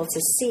wonderful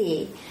to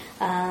see.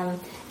 And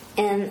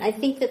I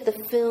think that the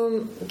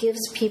film gives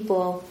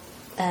people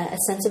a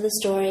sense of the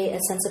story, a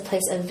sense of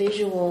place, a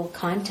visual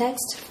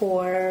context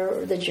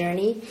for the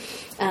journey,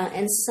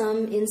 and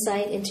some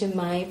insight into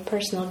my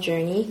personal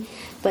journey.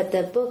 But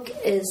the book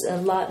is a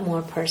lot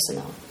more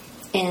personal.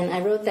 And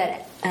I wrote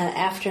that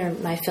after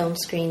my film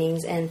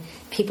screenings, and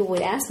people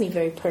would ask me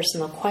very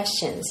personal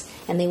questions,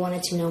 and they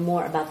wanted to know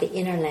more about the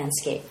inner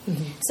landscape.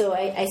 Mm-hmm. So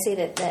I say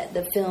that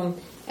the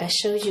film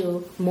shows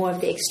you more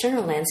of the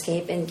external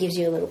landscape and gives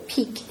you a little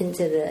peek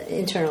into the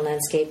internal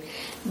landscape,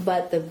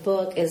 but the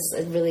book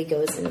really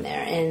goes in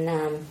there. And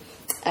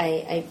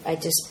I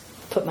just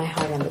put my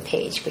heart on the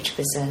page, which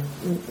was a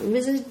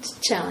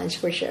challenge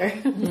for sure.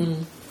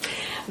 Mm.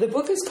 The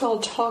book is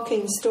called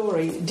Talking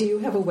Story. Do you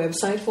have a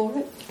website for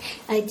it?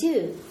 I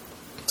do.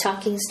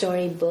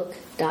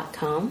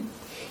 TalkingStoryBook.com.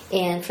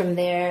 And from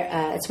there,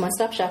 it's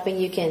one-stop shopping.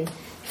 You can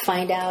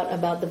find out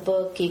about the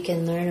book. You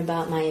can learn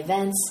about my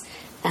events.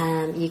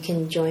 You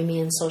can join me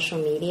on social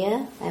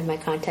media. I have my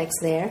contacts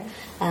there.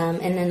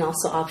 And then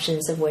also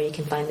options of where you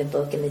can find the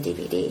book and the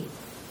DVD.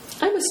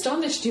 I'm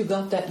astonished you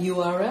got that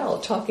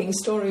URL, Talking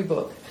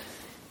Storybook.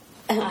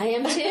 I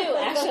am too,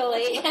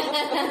 actually.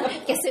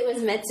 Guess it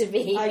was meant to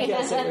be. I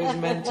guess it was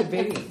meant to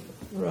be.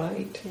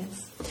 Right.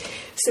 Yes.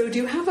 So do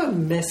you have a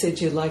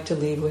message you'd like to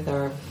leave with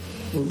our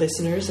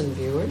listeners and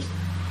viewers?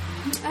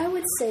 I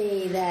would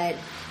say that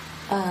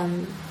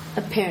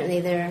apparently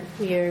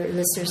your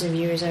listeners and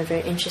viewers are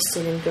very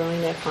interested in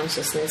growing their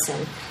consciousness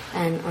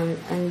and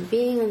on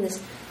being on this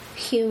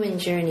human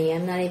journey.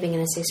 I'm not even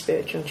going to say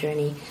spiritual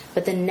journey,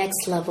 but the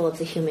next level of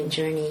the human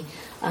journey.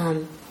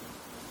 And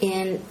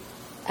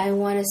I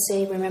want to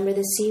say, remember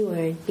the C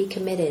word, be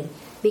committed.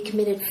 Be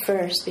committed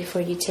first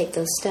before you take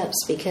those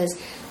steps, because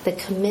the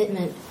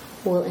commitment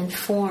will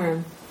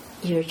inform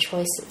your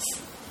choices.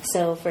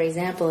 So, for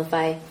example, if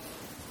I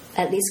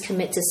at least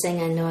commit to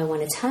saying I know I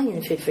want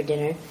Italian food for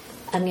dinner,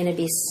 I'm going to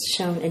be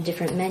shown a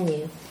different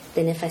menu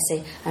than if I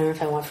say, I don't know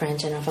if I want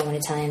French, I don't know if I want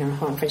Italian, I don't know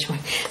if I want French.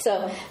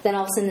 So then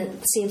all of a sudden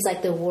it seems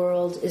like the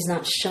world is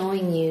not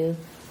showing you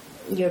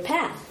your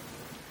path.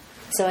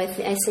 So I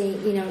say,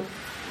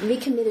 be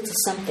committed to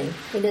something.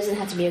 It doesn't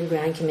have to be a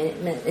grand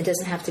commitment. It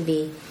doesn't have to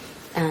be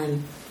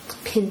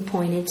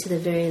pinpointed to the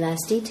very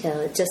last detail.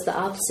 It's just the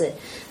opposite.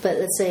 But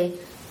let's say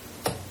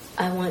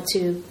I want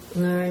to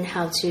learn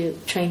how to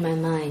train my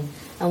mind.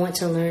 I want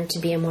to learn to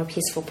be a more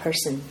peaceful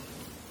person.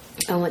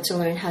 I want to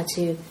learn how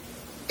to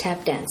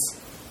tap dance.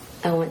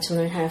 I want to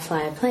learn how to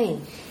fly a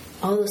plane.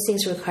 All those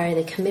things require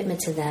the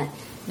commitment to that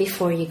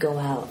before you go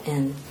out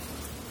and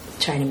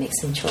try to make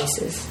some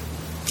choices.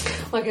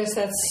 Well, I guess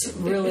that's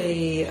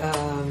really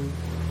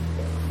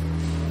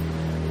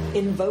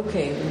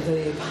invoking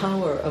the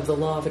power of the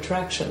law of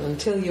attraction.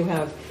 Until you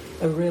have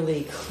a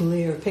really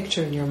clear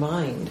picture in your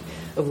mind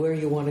of where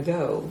you want to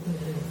go,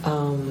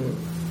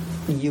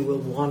 you will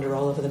wander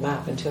all over the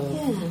map until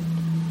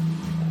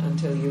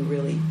you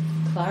really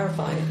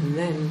clarify it, and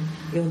then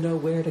you'll know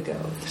where to go.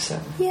 So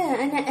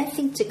and I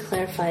think to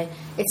clarify,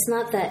 it's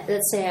not that,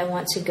 let's say I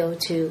want to go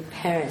to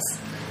Paris.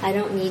 I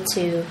don't need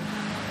to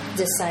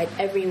decide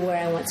everywhere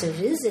I want to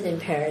visit in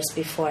Paris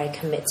before I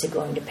commit to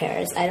going to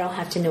Paris. I don't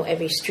have to know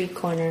every street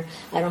corner.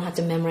 I don't have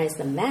to memorize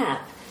the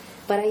map.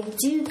 But I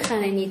do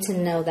kind of need to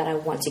know that I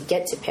want to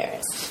get to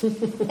Paris.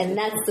 And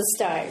that's the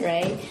start,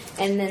 right?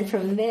 And then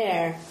from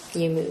there,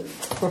 you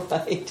move.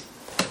 Right.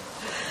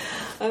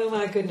 Oh,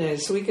 my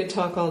goodness. We could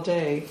talk all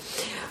day.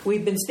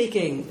 We've been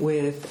speaking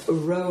with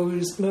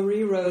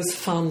Marie Rose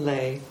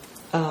Phan-Lê.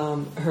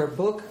 Her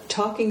book,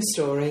 Talking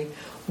Story,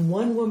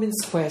 One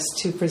Woman's Quest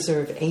to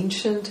Preserve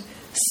Ancient,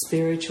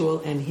 Spiritual,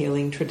 and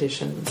Healing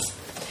Traditions.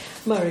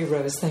 Marie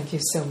Rose, thank you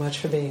so much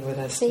for being with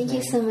us today. Thank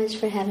you so much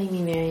for having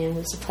me, Marion. It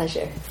was a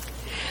pleasure.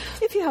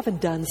 If you haven't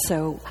done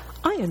so,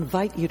 I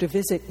invite you to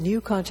visit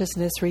New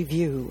Consciousness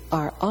Review,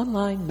 our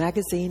online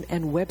magazine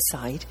and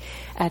website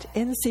at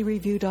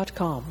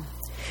ncreview.com.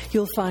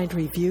 You'll find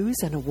reviews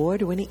and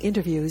award-winning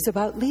interviews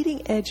about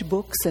leading-edge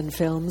books and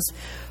films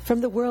from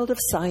the world of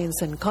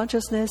science and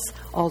consciousness,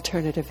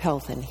 alternative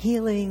health and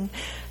healing,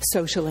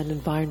 social and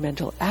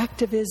environmental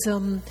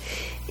activism,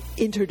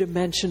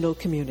 interdimensional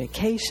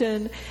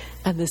communication,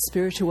 and the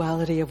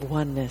spirituality of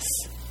oneness.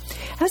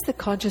 As the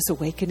conscious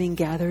awakening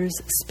gathers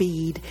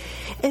speed,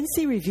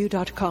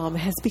 ncreview.com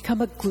has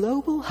become a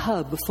global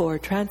hub for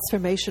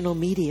transformational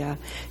media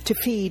to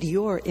feed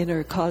your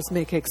inner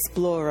cosmic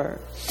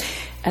explorer.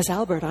 As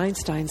Albert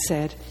Einstein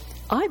said,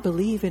 I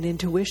believe in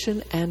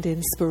intuition and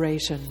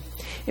inspiration.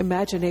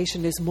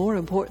 Imagination is more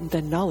important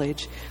than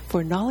knowledge,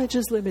 for knowledge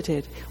is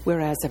limited,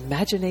 whereas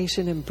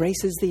imagination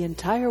embraces the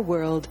entire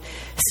world,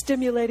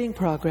 stimulating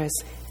progress,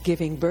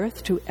 giving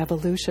birth to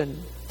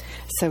evolution.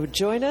 So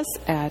join us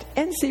at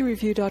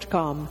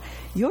ncreview.com,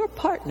 your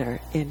partner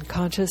in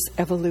conscious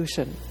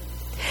evolution.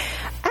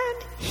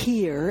 And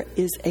here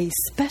is a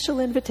special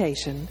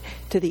invitation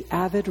to the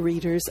avid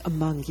readers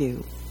among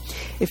you.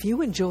 If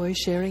you enjoy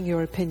sharing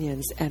your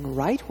opinions and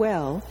write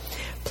well,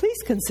 please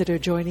consider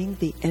joining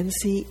the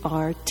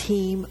NCR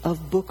team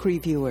of book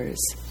reviewers.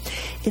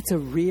 It's a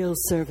real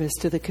service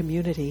to the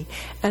community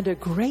and a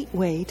great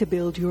way to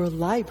build your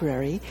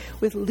library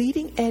with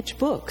leading-edge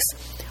books,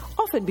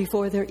 often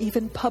before they're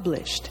even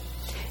published.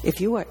 If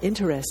you are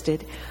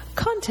interested,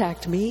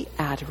 contact me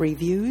at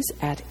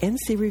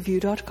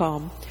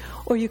reviews@ncreview.com,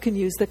 or you can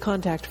use the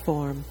contact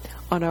form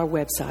on our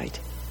website.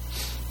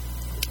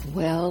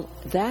 Well,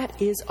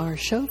 that is our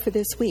show for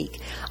this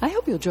week. I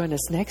hope you'll join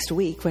us next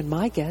week when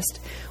my guest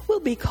will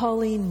be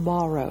Colleen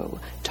Morrow,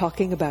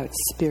 talking about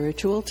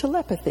spiritual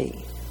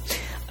telepathy.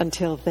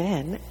 Until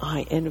then,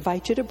 I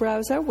invite you to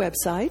browse our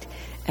website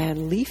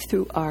and leaf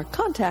through our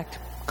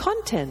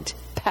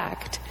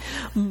content-packed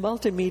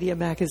multimedia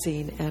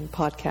magazine and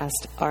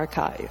podcast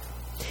archive.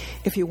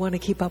 If you want to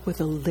keep up with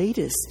the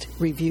latest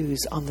reviews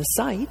on the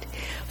site,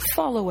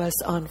 follow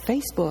us on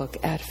Facebook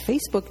at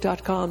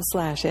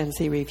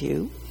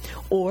facebook.com/ncreview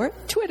or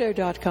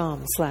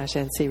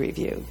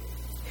twitter.com/ncreview.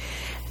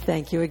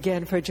 Thank you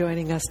again for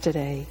joining us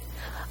today.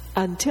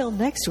 Until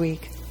next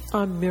week,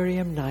 I'm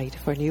Miriam Knight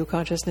for New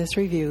Consciousness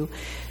Review.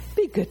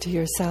 Be good to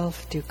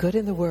yourself, do good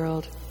in the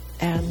world,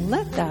 and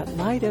let that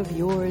light of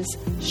yours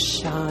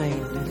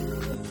shine.